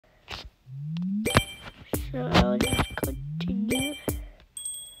So I'll just continue.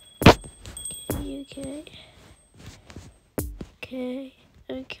 Okay. Okay.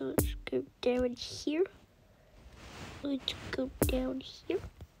 Okay, let's go down here. Let's go down here.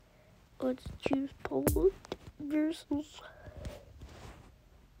 Let's choose Poland versus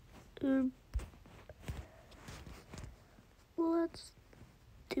let's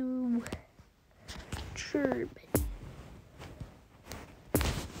do Germany.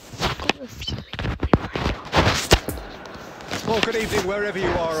 Well, good evening wherever you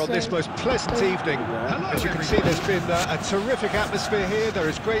are on this most pleasant evening. As you can see, there's been a terrific atmosphere here. There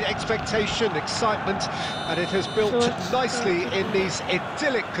is great expectation, excitement, and it has built nicely in these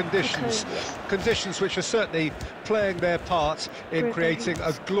idyllic conditions. Conditions which are certainly playing their part in creating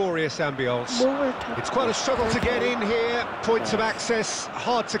a glorious ambience. It's quite a struggle to get in here, points of access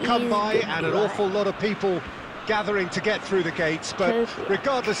hard to come by, and an awful lot of people gathering to get through the gates, but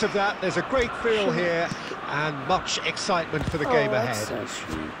regardless of that, there's a great feel here and much excitement for the game ahead. So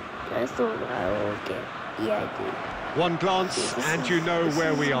sweet. I thought I would get, yeah, I did. One glance and you know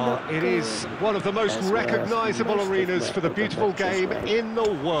where we are. It is one of the most recognisable arenas for the beautiful game in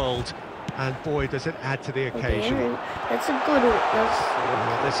the world. And boy, does it add to the occasion. That's a good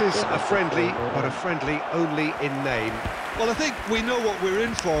one. This is a friendly, but a friendly only in name. Well, I think we know what we're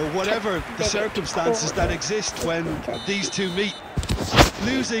in for, whatever the circumstances that exist when these two meet.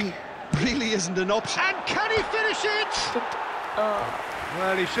 Losing really isn't an option. And can he finish it?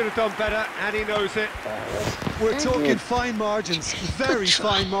 Well, he should have done better, and he knows it. We're talking fine margins, very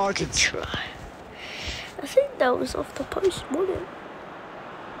fine margins. Good try. I think that was off the post, wasn't it?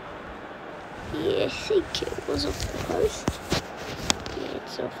 Yeah, I think it was off the post. Yeah,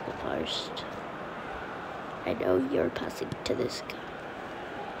 it's off the post. I know you're passing to this guy.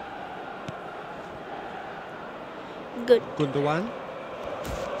 Good. Gundogan.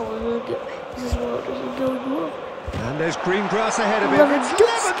 Oh, good. This is what is going well. And there's green grass ahead of him.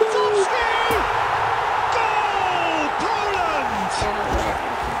 Lewandowski! Goal! Poland!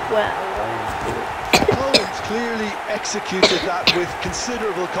 Well, Poland clearly executed that with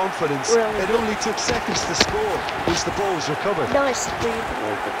considerable confidence. It only took seconds to score once the ball was recovered. nice play,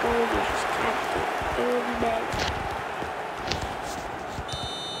 but the goal was just trapped in there.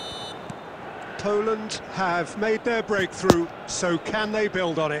 Poland have made their breakthrough, so can they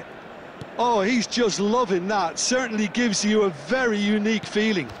build on it? Oh, he's just loving that. Certainly gives you a very unique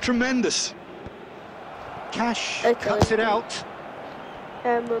feeling. Tremendous. Cash cuts it out.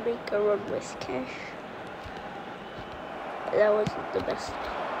 I'm gonna make a run with Cash. That wasn't the best.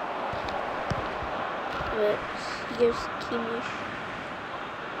 But here's Kimmich.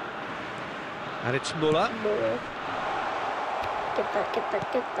 And it's Muller. Get that.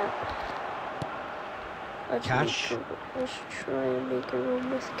 Cash. Let's try and make a run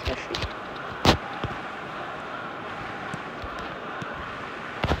with Cash.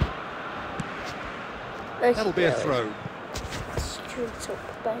 That'll be a throw. Straight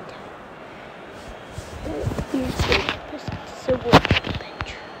up bad. Here's the bench.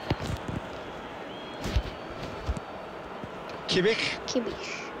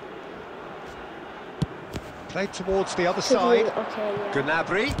 Kimmich. Played towards the other side. Okay, yeah.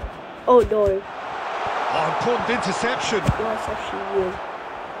 Gnabry. Oh no. Oh, important interception. That's actually real.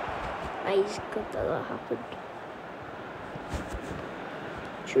 Nice, good that happened.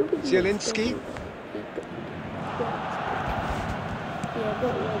 Zielinski. Yeah,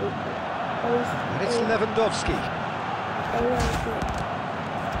 but really. And it's Lewandowski.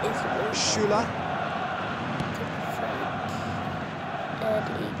 Schüller.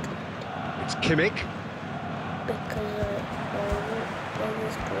 It's Kimmich.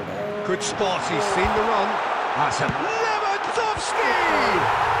 Good spot, he's seen the run. That's a Lewandowski!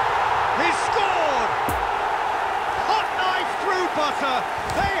 He scored! Hot knife through butter.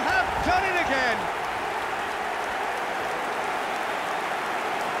 They have done it again.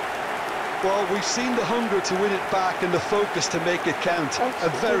 Well, we've seen the hunger to win it back and the focus to make it count. A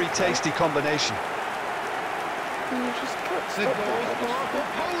very tasty combination. The goal scorer for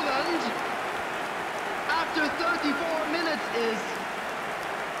Poland after 34 minutes is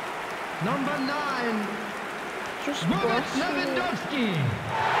number 9, Robert Lewandowski.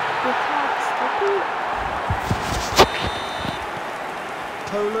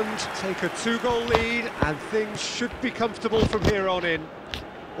 Poland take a 2-goal lead and things should be comfortable from here on in.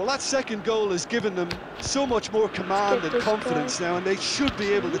 Well, that second goal has given them so much more command and confidence now, and they should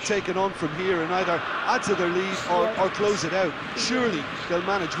be able to take it on from here and either add to their lead or close it out. Surely they'll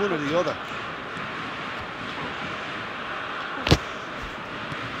manage one or the other.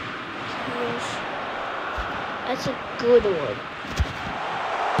 That's a good one.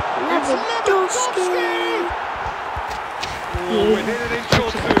 Lewandowski! Oh, within an inch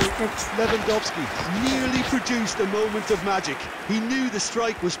or two. Lewandowski nearly produced a moment of magic. He knew the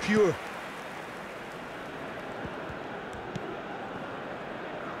strike was pure.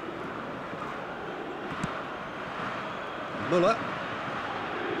 Muller.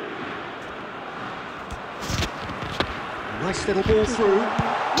 Nice little ball through.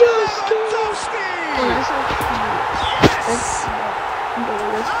 Lewandowski! Yes!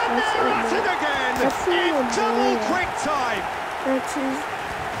 And it again in double quick time. That is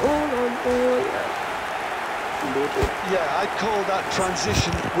all on board. Yeah, I'd call that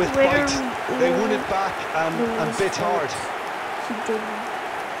transition with bite. They won it back and bit hard.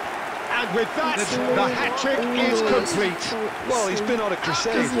 And with that, the hat-trick is complete. Well, he's been on a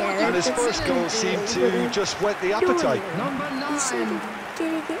crusade, and his first goal seemed to just whet the appetite. Number 9,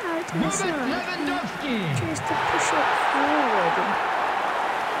 Getting it out to the Robert side. Lewandowski. Tries to push it forward.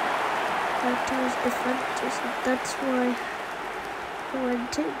 That was defenders, and that's why I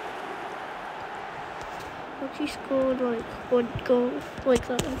went in. Once you scored like one goal like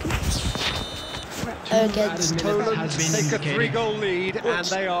that, against Poland take a 3-goal lead, and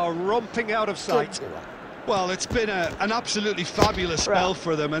they are romping out of sight. Well, it's been an absolutely fabulous spell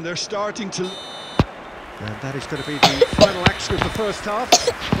for them, and they're starting to... And that is going to be the final action of the first half.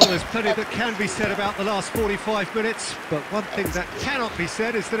 Well, there's plenty that can be said about the last 45 minutes, but one thing that cannot be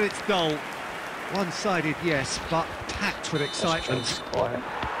said is that it's dull. One-sided, yes, but packed with excitement.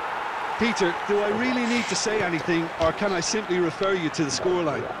 Peter, do I really need to say anything, or can I simply refer you to the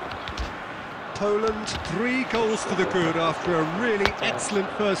scoreline? Poland, 3 goals to the good after a really excellent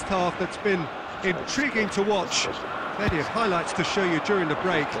first half that's been intriguing to watch. Plenty of highlights to show you during the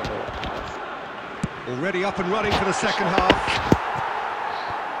break. Already up and running for the second half.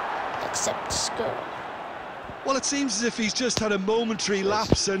 except score. Well, it seems as if he's just had a momentary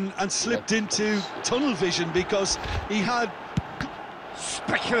lapse and slipped into tunnel vision, because he had...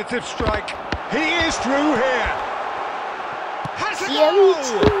 Speculative strike. He is through here. Has a goal!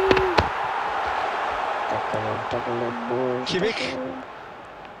 Kimmich.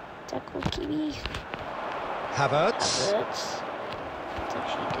 Tackle Kimmich. Havertz. That's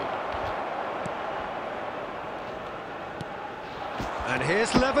actually good. And here's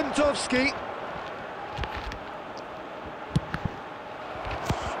Lewandowski.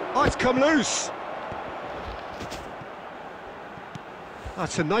 Oh, it's come loose.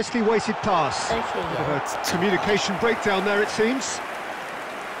 That's a nicely weighted pass. Okay, Bit of yeah, a communication breakdown there, it seems.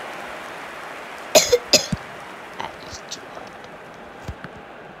 that is too hard.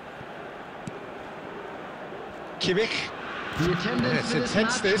 Kimmich. The attendance It's for this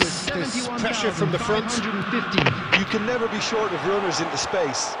intense, match this was pressure from the front. 71,550. You can never be short of runners into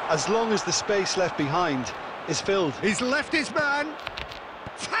space, as long as the space left behind is filled. He's left his man.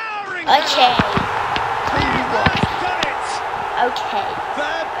 Towering. Okay. He's done it. Okay.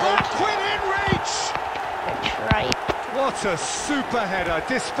 They're back within reach. That's right. What a super header,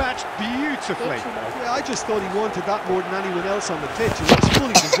 dispatched beautifully. Yeah, I just thought he wanted that more than anyone else on the pitch, and it's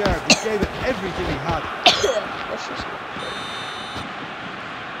fully deserved. He gave it everything he had.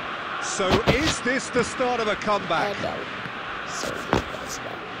 So is this the start of a comeback? No. So that's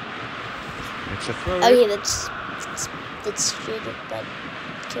not. It's a throw. Okay, that's stupid, but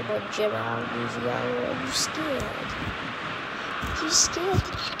come on, Jamal, are you scared? You scared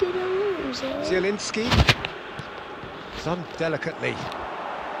that you're gonna lose, eh? Zielinski. Done delicately.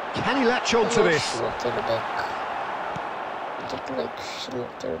 Can he latch on to this? Schlotterbeck.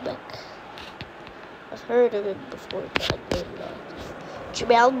 Schlotterbeck. I've heard of him before, but I did not.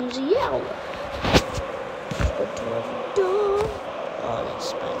 Jamal Musiala. Oh,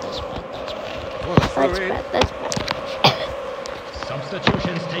 that's bad, that's bad, that's bad. What a throw That's in. bad, that's bad.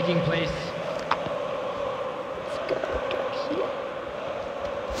 Substitutions taking place. Let's go back here.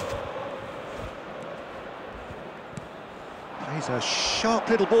 He's a sharp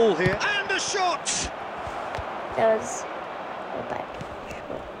little ball here. And a shot! That was a bad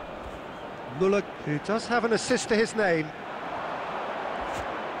shot. Muller, who does have an assist to his name.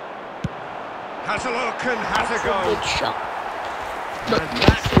 Has a look and has That's a go. good shot. And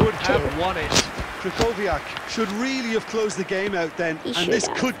that would have won it. Krychowiak should really have closed the game out then, He and should this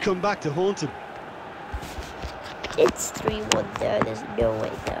have. could come back to haunt him. It's 3-1 there. There's no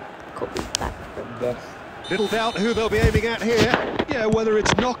way they're coming back from this. Little doubt who they'll be aiming at here. Yeah, whether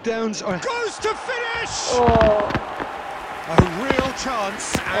it's knockdowns or... Goes to finish! Oh, A real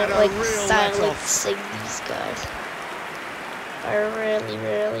chance and I a like real let-off. silencing these guys. I really,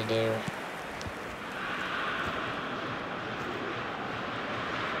 really do.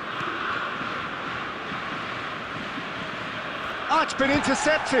 Oh, it's been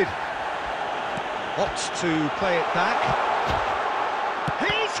intercepted. Opts to play it back.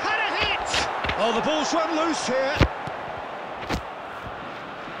 He's had a hit! Oh, the ball's run loose here.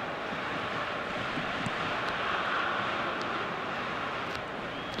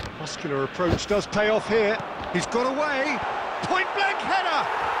 Muscular approach does pay off here. He's got away. Point-blank header!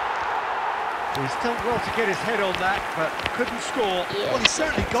 He's done well to get his head on that, but couldn't score. Well, he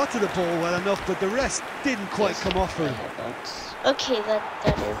certainly got to the ball well enough, but the rest didn't quite come off for him. Okay, that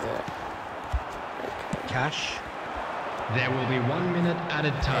is it. Cash. There will be 1 minute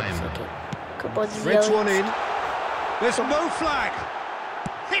added time. Okay. Come on, Threads one in. There's no flag.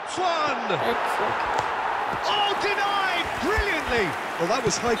 Hits one. That's okay. Oh, denied brilliantly. Well, that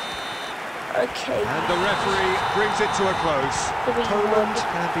was high. Okay. And the referee brings it to a close. Poland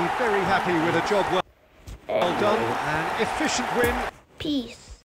can be very happy with a job well done. An efficient win. Peace.